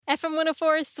FM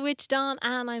 104 is switched on,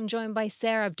 and I'm joined by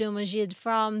Sara Abdulmagid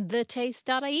from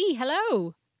TheTaste.ie.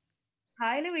 Hello.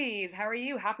 Hi Louise, how are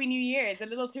you? Happy New Year. Is it a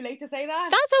little too late to say that?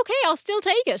 That's okay, I'll still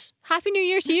take it. Happy New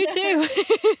Year to you too.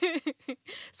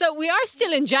 So we are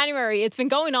still in January. It's been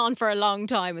going on for a long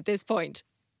time at this point.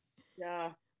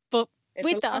 Yeah. But It's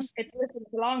with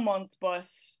it's a long month, but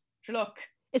look,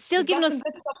 it's still we've giving got us... some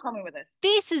good stuff coming with it.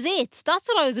 This is it. That's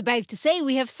what I was about to say.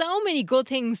 We have so many good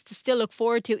things to still look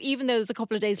forward to, even though there's a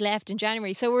couple of days left in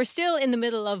January. So we're still in the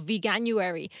middle of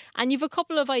Veganuary, and you've a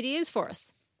couple of ideas for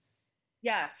us.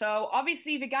 Yeah, so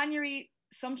obviously Veganuary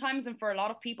sometimes and for a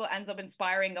lot of people ends up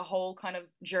inspiring a whole kind of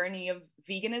journey of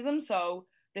veganism. So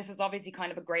this is obviously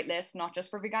kind of a great list, not just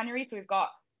for Veganuary. So we've got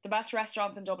the best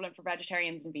restaurants in Dublin for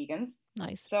vegetarians and vegans.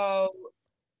 Nice. So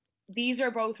these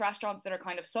are both restaurants that are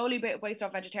kind of solely based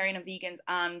off vegetarian and vegans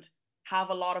and have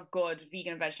a lot of good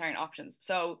vegan and vegetarian options.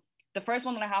 So the first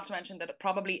one that I have to mention that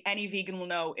probably any vegan will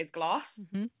know is Gloss.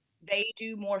 Mm-hmm. They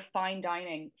do more fine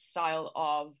dining style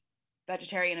of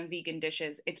vegetarian and vegan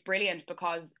dishes. It's brilliant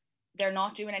because they're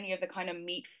not doing any of the kind of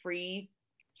meat-free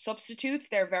substitutes.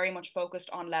 They're very much focused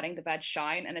on letting the veg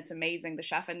shine, and it's amazing. The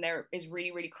chef in there is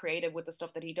really, really creative with the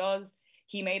stuff that he does.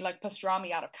 He made like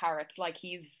pastrami out of carrots. Like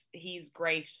he's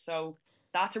great. So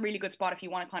that's a really good spot if you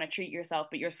want to kind of treat yourself,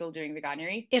 but you're still doing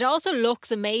Veganuary. It also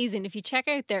looks amazing. If you check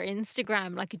out their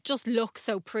Instagram, like it just looks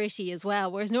so pretty as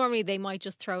well. Whereas normally they might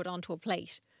just throw it onto a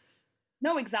plate.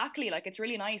 No, exactly. Like it's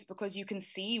really nice because you can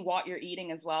see what you're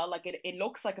eating as well. Like it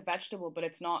looks like a vegetable, but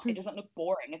it's not. It doesn't look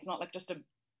boring. It's not like just a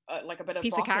like a bit of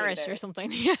piece of carrot there. Or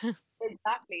something. Yeah,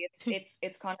 exactly.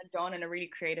 It's kind of done in a really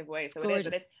creative way. So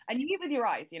gorgeous. It is, and you eat with your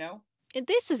eyes, you know.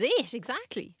 This is it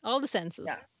exactly. All the senses.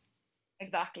 Yeah,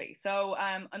 exactly. So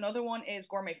another one is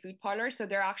Gourmet Food Parlor. So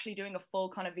they're actually doing a full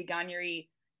kind of Veganuary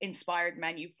inspired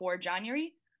menu for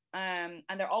January. And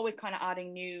they're always kind of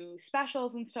adding new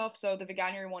specials and stuff. So the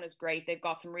Veganuary one is great. They've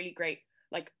got some really great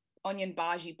like onion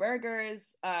bhaji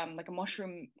burgers, like a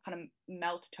mushroom kind of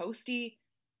melt toasty,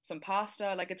 some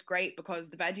pasta. Like it's great because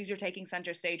the veggies are taking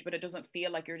center stage, but it doesn't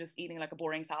feel like you're just eating like a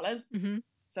boring salad. Mm-hmm.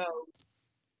 So,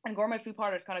 and Gourmet Food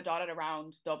Parlor is kind of dotted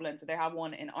around Dublin. So they have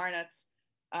one in Arnott's.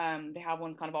 They have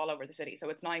ones kind of all over the city. So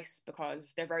it's nice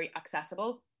because they're very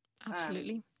accessible.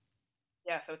 Absolutely.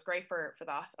 Yeah, so it's great for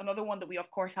that. Another one that we of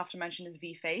course have to mention is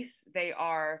V-Face. They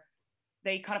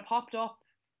kind of popped up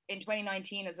in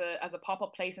 2019 as a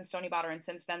pop-up place in Stoneybatter, and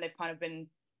since then they've kind of been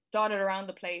dotted around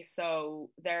the place. So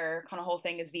their kind of whole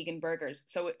thing is vegan burgers.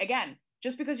 So again,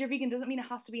 just because you're vegan doesn't mean it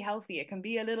has to be healthy. It can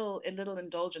be a little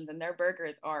indulgent, and their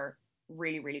burgers are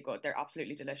really, really good. They're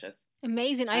absolutely delicious.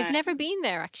 Amazing. I've never been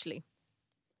there actually.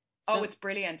 So. Oh, it's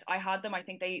brilliant. I had them. I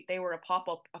think they were a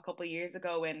pop-up a couple of years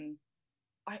ago in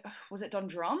was it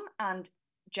Dundrum, and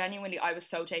genuinely I was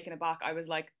so taken aback. I was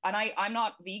like, and I'm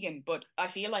not vegan, but I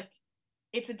feel like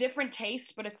it's a different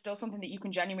taste, but it's still something that you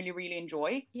can genuinely really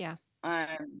enjoy. Yeah. And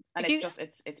it's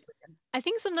brilliant. I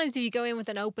think sometimes if you go in with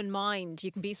an open mind,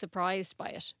 you can be surprised by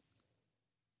it.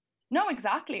 No,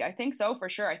 exactly. I think so for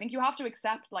sure. I think you have to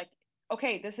accept like,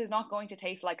 okay, this is not going to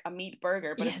taste like a meat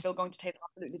burger, but It's still going to taste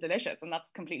absolutely delicious, and that's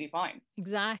completely fine.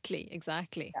 Exactly.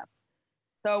 Yeah.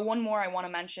 So one more I want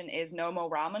to mention is Nomo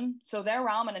Ramen. So their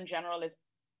ramen in general is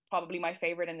probably my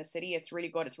favorite in the city. It's really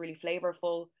good. It's really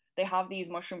flavorful. They have these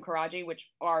mushroom karaage, which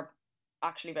are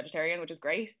actually vegetarian, which is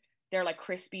great. They're like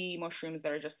crispy mushrooms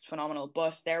that are just phenomenal.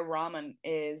 But their ramen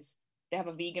they have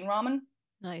a vegan ramen.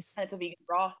 Nice. And it's a vegan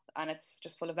broth, and it's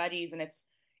just full of veggies, and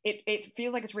it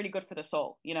feels like it's really good for the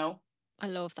soul, you know? I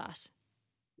love that.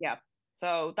 Yeah.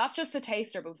 So that's just a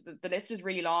taster, but the list is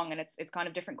really long, and it's kind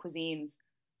of different cuisines.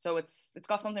 So it's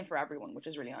got something for everyone, which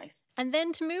is really nice. And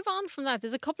then to move on from that,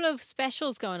 there's a couple of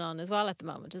specials going on as well at the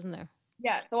moment, isn't there?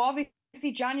 Yeah. So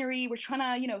obviously January, we're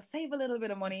trying to, save a little bit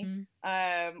of money.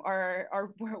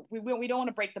 Or we don't want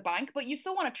to break the bank, but you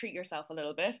still want to treat yourself a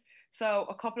little bit. So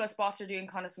a couple of spots are doing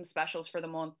kind of some specials for the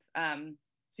month.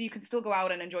 So you can still go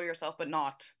out and enjoy yourself, but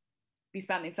not be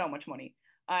spending so much money.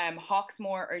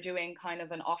 Hawksmoor are doing kind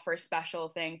of an offer special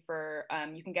thing for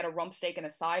you can get a rump steak and a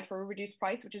side for a reduced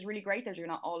price, which is really great. They're doing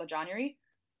that all of January.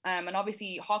 And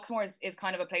obviously Hawksmoor is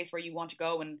kind of a place where you want to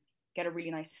go and get a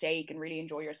really nice steak and really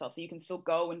enjoy yourself. So you can still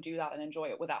go and do that and enjoy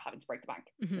it without having to break the bank,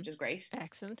 which is great.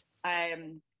 Excellent.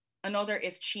 Another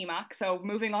is Chimak. So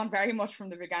moving on very much from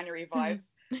the Veganuary vibes.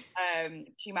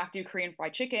 Chimak do Korean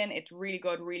fried chicken. It's really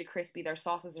good, really crispy. Their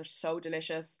sauces are so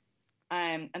delicious.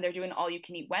 And they're doing all you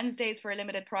can eat Wednesdays for a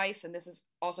limited price. And this is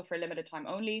also for a limited time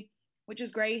only, which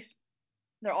is great.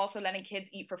 They're also letting kids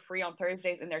eat for free on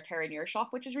Thursdays in their Terra Near shop,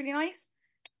 which is really nice.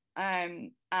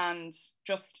 And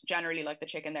just generally like the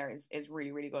chicken there is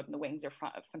really, really good, and the wings are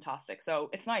fantastic. So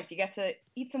it's nice. You get to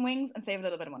eat some wings and save a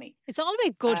little bit of money. It's all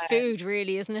about good Um, food,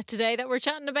 really, isn't it, today that we're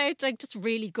chatting about? Like just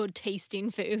really good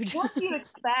tasting food. what do you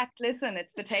expect? Listen,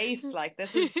 it's the taste. Like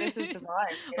this is the vibe,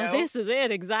 you Well, know? this is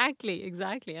it. Exactly.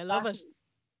 Exactly. I love it. Exactly.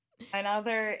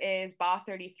 Another is Bar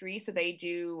 33. So they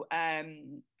do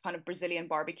kind of Brazilian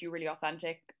barbecue, really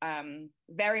authentic.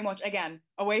 Very much again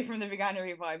away from the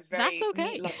veganuary vibes, That's very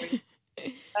okay. meat lovers.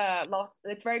 Lots.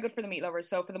 It's very good for the meat lovers.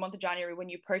 So for the month of January, when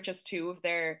you purchase two of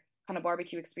their kind of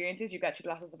barbecue experiences, you get 2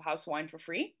 glasses of house wine for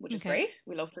free, which is Okay. great.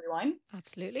 We love free wine.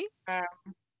 Absolutely. Um,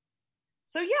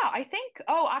 so yeah, I think.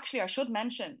 Oh, actually, I should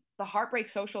mention the Heartbreak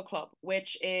Social Club,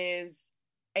 which is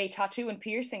a tattoo and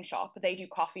piercing shop. They do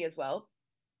coffee as well.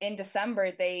 In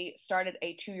December, they started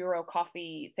a €2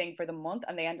 coffee thing for the month,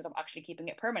 and they ended up actually keeping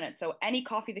it permanent. So any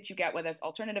coffee that you get, whether it's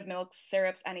alternative milks,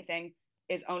 syrups, anything,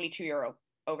 is only €2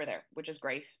 over there, which is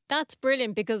great. That's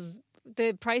brilliant because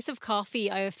the price of coffee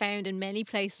I have found in many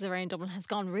places around Dublin has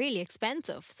gone really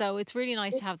expensive. So it's really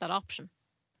nice to have that option.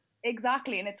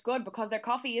 Exactly, and it's good because their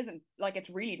coffee isn't like it's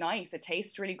really nice. It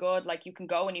tastes really good. Like you can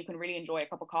go and you can really enjoy a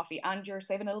cup of coffee, and you're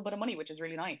saving a little bit of money, which is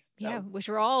really nice. Yeah, So, which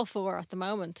we're all for at the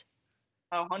moment.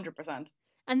 100%.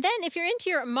 And then if you're into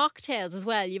your mocktails as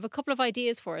well, you have a couple of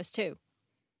ideas for us too.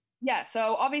 Yeah,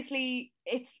 so obviously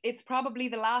it's probably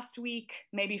the last week,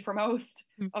 maybe for most,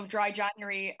 Mm. of dry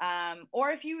January.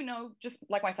 Or if you know, just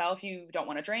like myself, you don't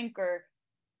want to drink, or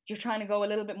you're trying to go a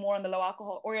little bit more on the low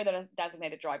alcohol, or you're the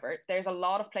designated driver. There's a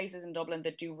lot of places in Dublin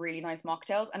that do really nice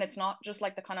mocktails, and it's not just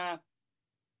like the kind of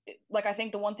like I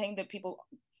think the one thing that people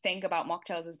think about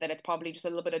mocktails is that it's probably just a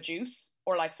little bit of juice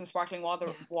or like some sparkling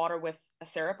Yeah. water with a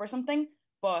syrup or something.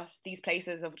 But these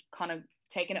places have kind of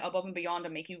taken it above and beyond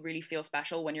and make you really feel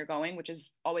special when you're going, which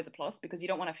is always a plus because you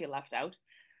don't want to feel left out.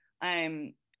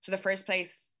 So the first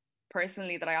place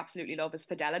personally that I absolutely love is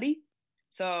Fidelity.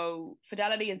 So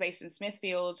Fidelity is based in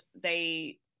Smithfield.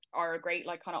 They are a great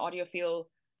like kind of audiophile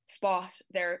spot.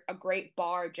 They're a great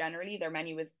bar generally. Their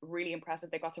menu is really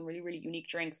impressive. They've got some really, really unique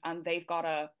drinks, and they've got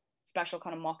a special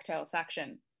kind of mocktail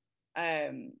section.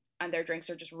 And their drinks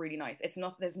are just really nice. It's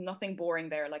not there's nothing boring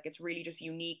there. Like it's really just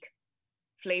unique,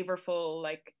 flavorful,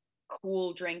 like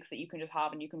cool drinks that you can just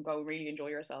have and you can go really enjoy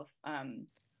yourself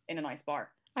in a nice bar.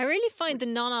 I really find the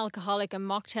non-alcoholic and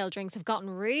mocktail drinks have gotten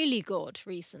really good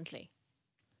recently.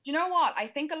 Do you know what? I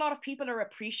think a lot of people are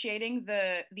appreciating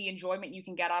the enjoyment you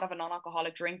can get out of a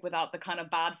non-alcoholic drink without the kind of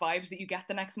bad vibes that you get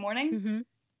the next morning. Hmm.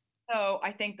 So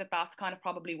I think that that's kind of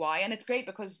probably why. And it's great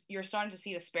because you're starting to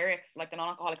see the spirits, like the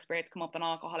non-alcoholic spirits come up, the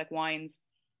non-alcoholic wines.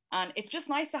 And it's just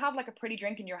nice to have like a pretty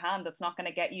drink in your hand that's not going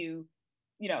to get you,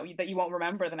 that you won't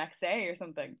remember the next day or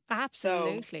something. So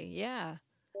Absolutely, yeah.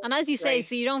 And as you say, great.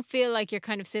 so you don't feel like you're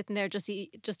kind of sitting there just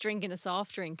drinking a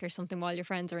soft drink or something while your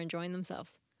friends are enjoying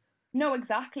themselves. No,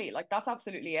 exactly. Like that's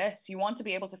absolutely it. You want to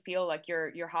be able to feel like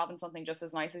you're having something just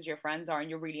as nice as your friends are and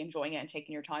you're really enjoying it and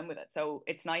taking your time with it. So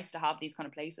it's nice to have these kind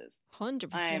of places.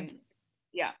 100%. Um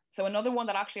yeah. So another one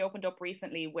that actually opened up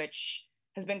recently, which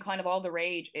has been kind of all the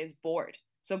rage, is Board.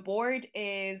 So Board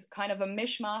is kind of a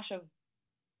mishmash of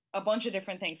a bunch of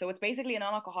different things. So it's basically a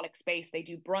non-alcoholic space. They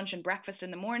do brunch and breakfast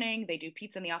in the morning, they do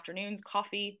pizza in the afternoons,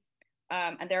 coffee,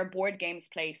 and they're a board games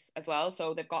place as well.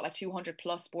 So they've got like 200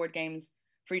 plus board games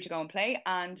for you to go and play,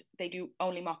 and they do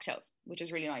only mocktails, which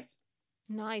is really nice.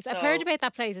 Nice. I've heard So about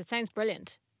that place. It sounds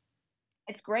brilliant.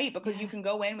 it's great because you Yeah. can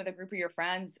go in with a group of your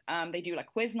friends. They do like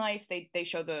quiz nights. They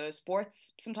show the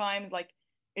sports sometimes. Like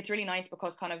it's really nice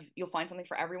because kind of you'll find something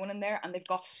for everyone in there, and they've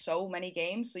got so many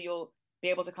games, so you'll be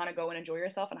able to kind of go and enjoy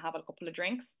yourself and have a couple of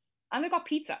drinks. And they've got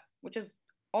pizza, which is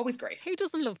always great. Who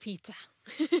doesn't love pizza?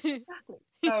 Exactly.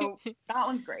 So that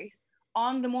one's great.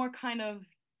 On the more kind of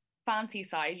fancy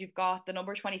side, you've got the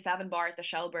number 27 bar at the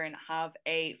Shelburne have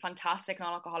a fantastic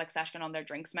non-alcoholic section on their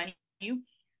drinks menu.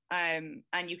 And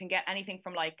you can get anything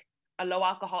from like a low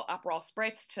alcohol Aperol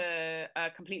spritz to a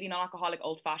completely non-alcoholic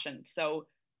old fashioned. So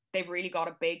they've really got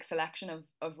a big selection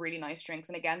of really nice drinks.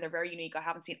 And again, they're very unique. I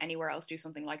haven't seen anywhere else do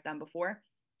something like them before.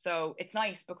 So it's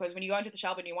nice because when you go into the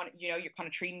Shelburne, you're kind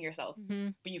of treating yourself, Hmm.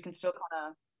 but you can still kind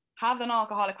of have the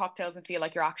non-alcoholic cocktails and feel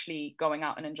like you're actually going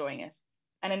out and enjoying it.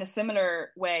 And in a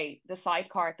similar way, the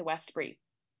sidecar at the Westbury,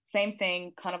 same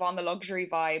thing, kind of on the luxury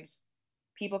vibes.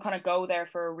 People kind of go there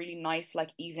for a really nice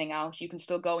like evening out. You can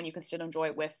still go and you can still enjoy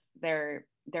it with their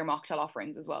mocktail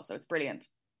offerings as well. So it's brilliant.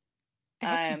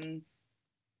 Excellent. Um,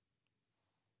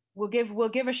 we'll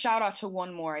give a shout out to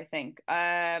one more, I think.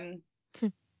 Bar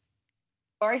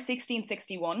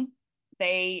 1661.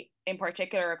 They in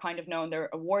particular are kind of known. They're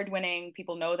award winning.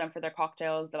 People know them for their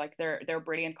cocktails. They're a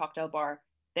brilliant cocktail bar.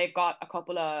 They've got a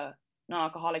couple of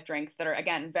non-alcoholic drinks that are,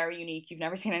 again, very unique. You've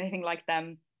never seen anything like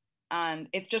them. And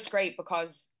it's just great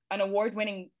because an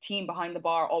award-winning team behind the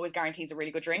bar always guarantees a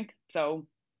really good drink. So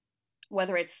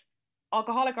whether it's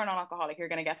alcoholic or non-alcoholic, you're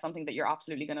going to get something that you're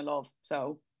absolutely going to love.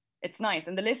 So it's nice.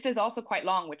 And the list is also quite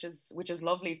long, which is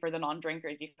lovely for the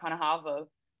non-drinkers. You kind of have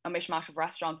a mishmash of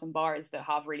restaurants and bars that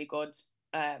have really good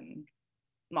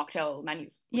mocktail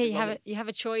menus. Yeah, you have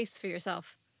a choice for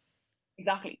yourself.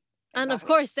 Exactly. And of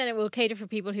course, then it will cater for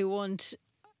people who want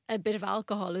a bit of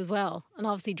alcohol as well, and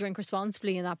obviously drink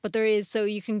responsibly in that. But there is, so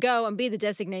you can go and be the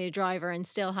designated driver and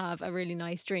still have a really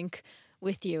nice drink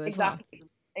with you as well.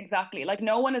 Exactly. Like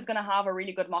no one is going to have a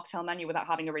really good mocktail menu without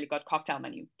having a really good cocktail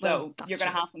menu. So you're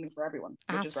going to have something for everyone,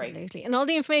 which is great. Absolutely. And all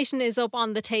the information is up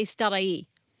on TheTaste.ie.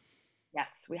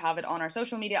 Yes, we have it on our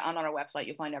social media and on our website.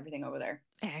 You'll find everything over there.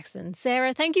 Excellent.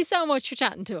 Sarah, thank you so much for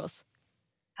chatting to us.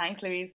 Thanks, Louise.